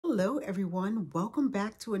Hello everyone, welcome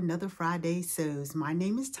back to another Friday Sews. My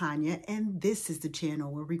name is Tanya and this is the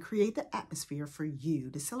channel where we create the atmosphere for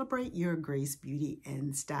you to celebrate your grace, beauty,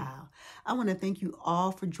 and style. I want to thank you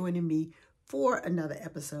all for joining me for another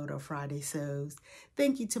episode of Friday Sews.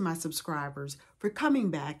 Thank you to my subscribers for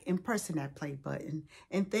coming back and pressing that play button.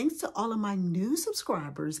 And thanks to all of my new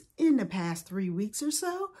subscribers in the past 3 weeks or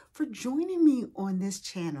so for joining me on this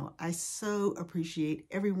channel. I so appreciate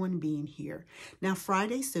everyone being here. Now,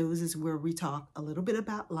 Friday Sews is where we talk a little bit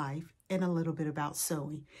about life and a little bit about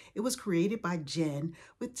sewing. It was created by Jen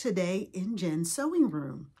with Today in Jen's Sewing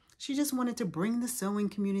Room. She just wanted to bring the sewing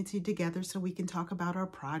community together so we can talk about our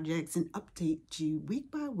projects and update you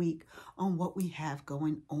week by week on what we have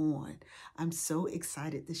going on. I'm so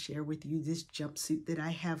excited to share with you this jumpsuit that I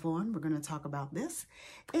have on. We're going to talk about this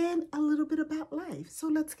and a little bit about life. So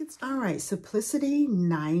let's get started. All right, Simplicity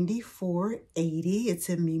 9480. It's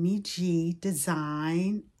a Mimi G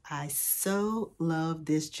design. I so love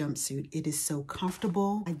this jumpsuit. It is so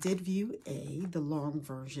comfortable. I did view the long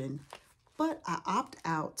version, but I opt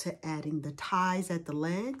out to adding the ties at the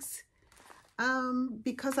legs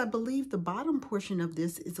because I believe the bottom portion of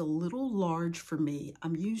this is a little large for me.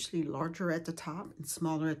 I'm usually larger at the top and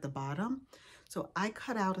smaller at the bottom. So I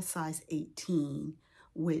cut out a size 18,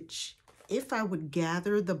 which if I would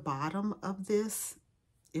gather the bottom of this,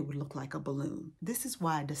 it would look like a balloon. This is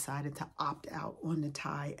why I decided to opt out on the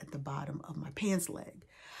tie at the bottom of my pants leg.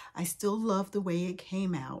 I still love the way it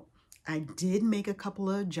came out. I did make a couple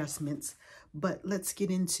of adjustments, but let's get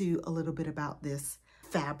into a little bit about this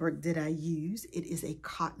fabric that I use. It is a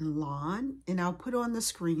cotton lawn, and I'll put on the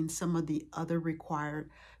screen some of the other required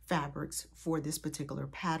fabrics for this particular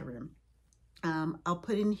pattern. I'll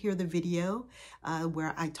put in here the video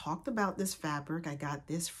where I talked about this fabric. I got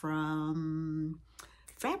this from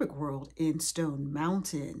Fabric World in Stone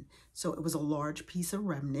Mountain. So it was a large piece of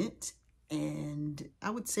remnant. And I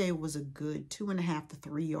would say it was a good 2.5 to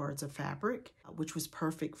 3 yards of fabric, which was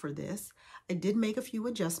perfect for this. I did make a few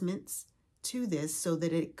adjustments to this so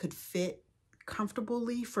that it could fit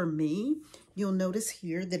comfortably for me. You'll notice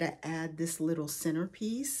here that I add this little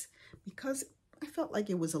centerpiece because I felt like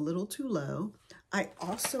it was a little too low. I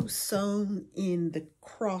also sewn in the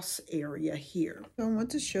cross area here. So I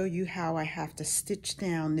want to show you how I have to stitch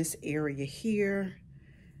down this area here,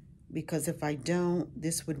 because if I don't,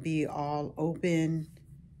 this would be all open.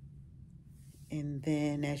 And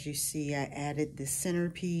then as you see, I added this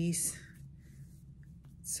centerpiece.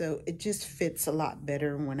 So it just fits a lot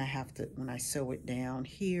better when I sew it down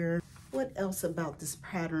here. What else about this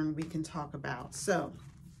pattern we can talk about? So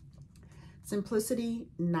Simplicity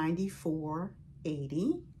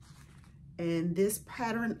 9480. And this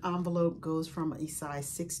pattern envelope goes from a size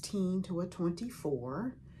 16 to a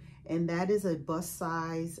 24. And that is a bust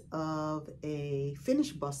size of a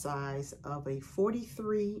finished bust size of a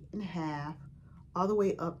 43.5 all the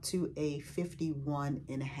way up to a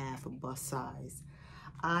 51.5 bust size.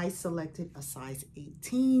 I selected a size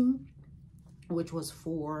 18, which was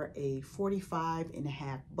for a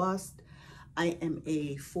 45.5 bust. I am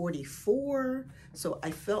a 44, so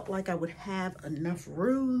I felt like I would have enough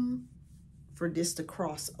room for this to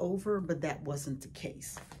cross over, but that wasn't the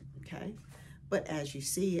case, okay? But as you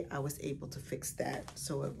see, I was able to fix that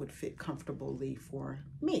so it would fit comfortably for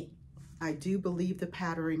me. I do believe the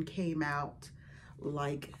pattern came out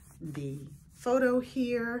like the photo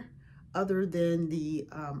here, other than the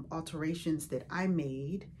alterations that I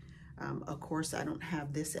made. Of course, I don't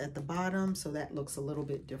have this at the bottom, so that looks a little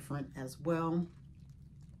bit different as well.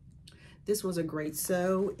 This was a great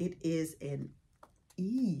sew. It is an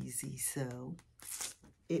easy sew.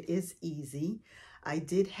 It is easy. I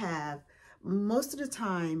did have, most of the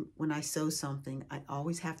time when I sew something, I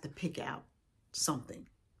always have to pick out something,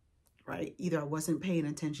 right? Either I wasn't paying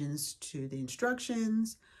attention to the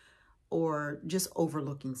instructions or just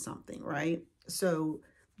overlooking something, right? So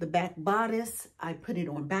the back bodice, I put it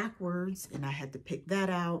on backwards and I had to pick that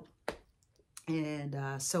out and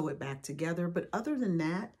sew it back together. But other than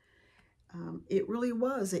that, it really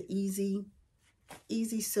was an easy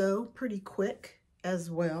sew, pretty quick as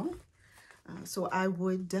well. So I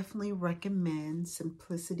would definitely recommend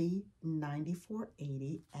Simplicity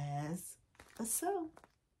 9480 as a sew.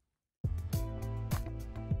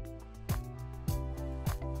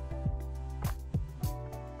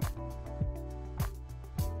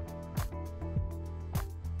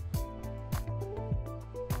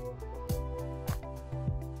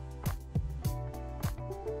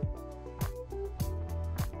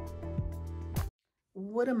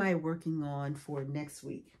 What am I working on for next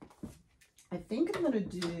week? I think I'm going to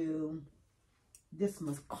do this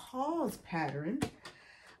McCall's pattern.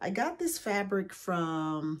 I got this fabric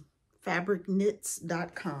from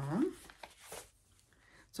fabricknits.com.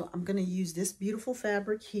 So I'm going to use this beautiful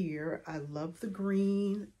fabric here. I love the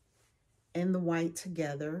green and the white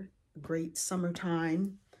together. Great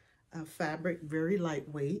summertime fabric, very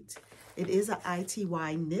lightweight. It is a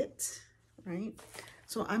ITY knit, right?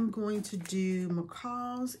 So I'm going to do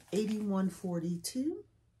McCall's 8142.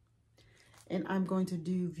 And I'm going to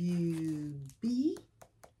do view B.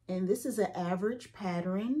 And this is an average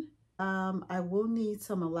pattern. I will need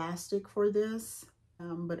some elastic for this,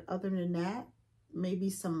 but other than that, maybe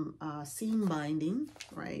some seam binding,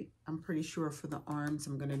 right? I'm pretty sure for the arms,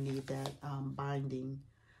 I'm gonna need that binding.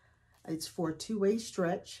 It's for a two-way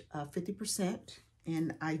stretch, 50%.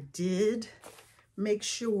 And I did make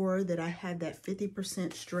sure that I had that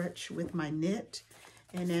 50% stretch with my knit.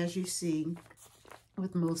 And as you see,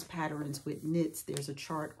 with most patterns with knits, there's a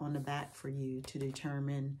chart on the back for you to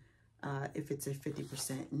determine if it's a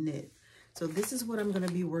 50% knit. So this is what I'm going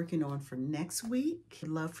to be working on for next week. I'd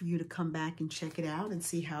love for you to come back and check it out and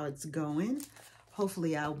see how it's going.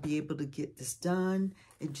 Hopefully I'll be able to get this done.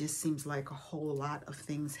 It just seems like a whole lot of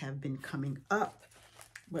things have been coming up,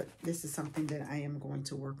 but this is something that I am going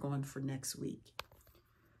to work on for next week.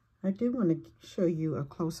 I did want to show you a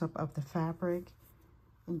close-up of the fabric,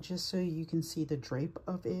 and just so you can see the drape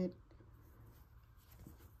of it.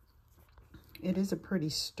 It is a pretty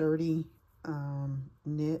sturdy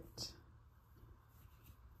knit,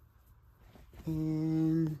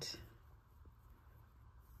 and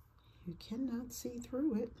you cannot see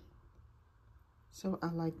through it, so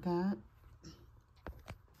I like that.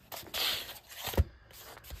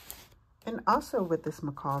 And also with this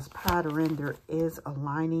McCall's pattern, there is a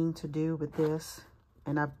lining to do with this,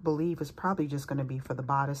 and I believe it's probably just going to be for the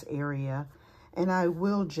bodice area. And I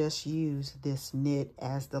will just use this knit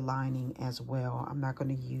as the lining as well. I'm not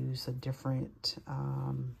going to use a different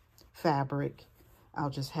fabric. I'll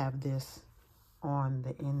just have this on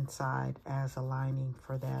the inside as a lining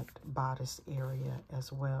for that bodice area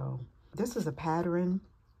as well. This is a pattern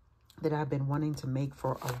that I've been wanting to make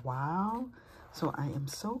for a while. So I am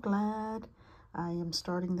so glad I am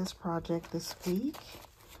starting this project this week.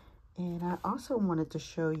 And I also wanted to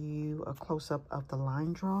show you a close-up of the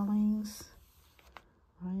line drawings.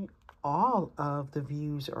 Right, all of the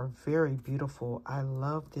views are very beautiful. I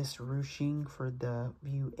love this ruching for the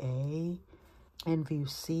view A and view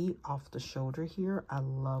C off the shoulder here. I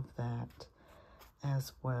love that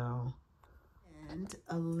as well. And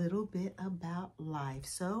a little bit about life.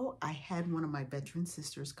 So I had one of my veteran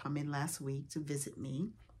sisters come in last week to visit me,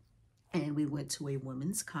 and we went to a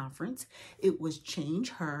women's conference. It was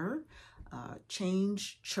Change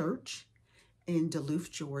Church in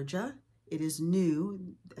Duluth, Georgia. It is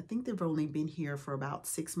new. I think they've only been here for about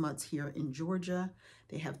 6 months here in Georgia.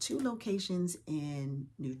 They have 2 locations in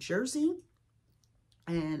New Jersey.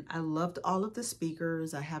 And I loved all of the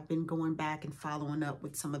speakers. I have been going back and following up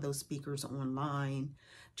with some of those speakers online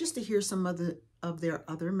just to hear some of their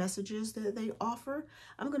other messages that they offer.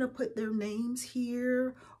 I'm going to put their names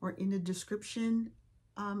here or in the description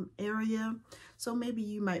area. So maybe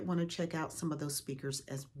you might want to check out some of those speakers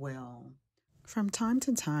as well. From time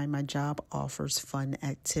to time, my job offers fun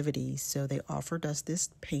activities, so they offered us this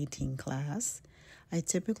painting class. I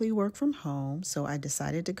typically work from home, so I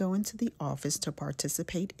decided to go into the office to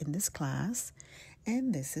participate in this class,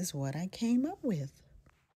 and this is what I came up with.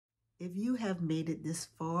 If you have made it this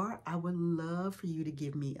far, I would love for you to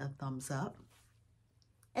give me a thumbs up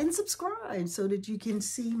and subscribe so that you can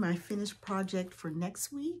see my finished project for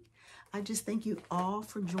next week. I just thank you all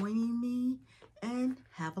for joining me, and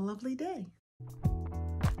have a lovely day.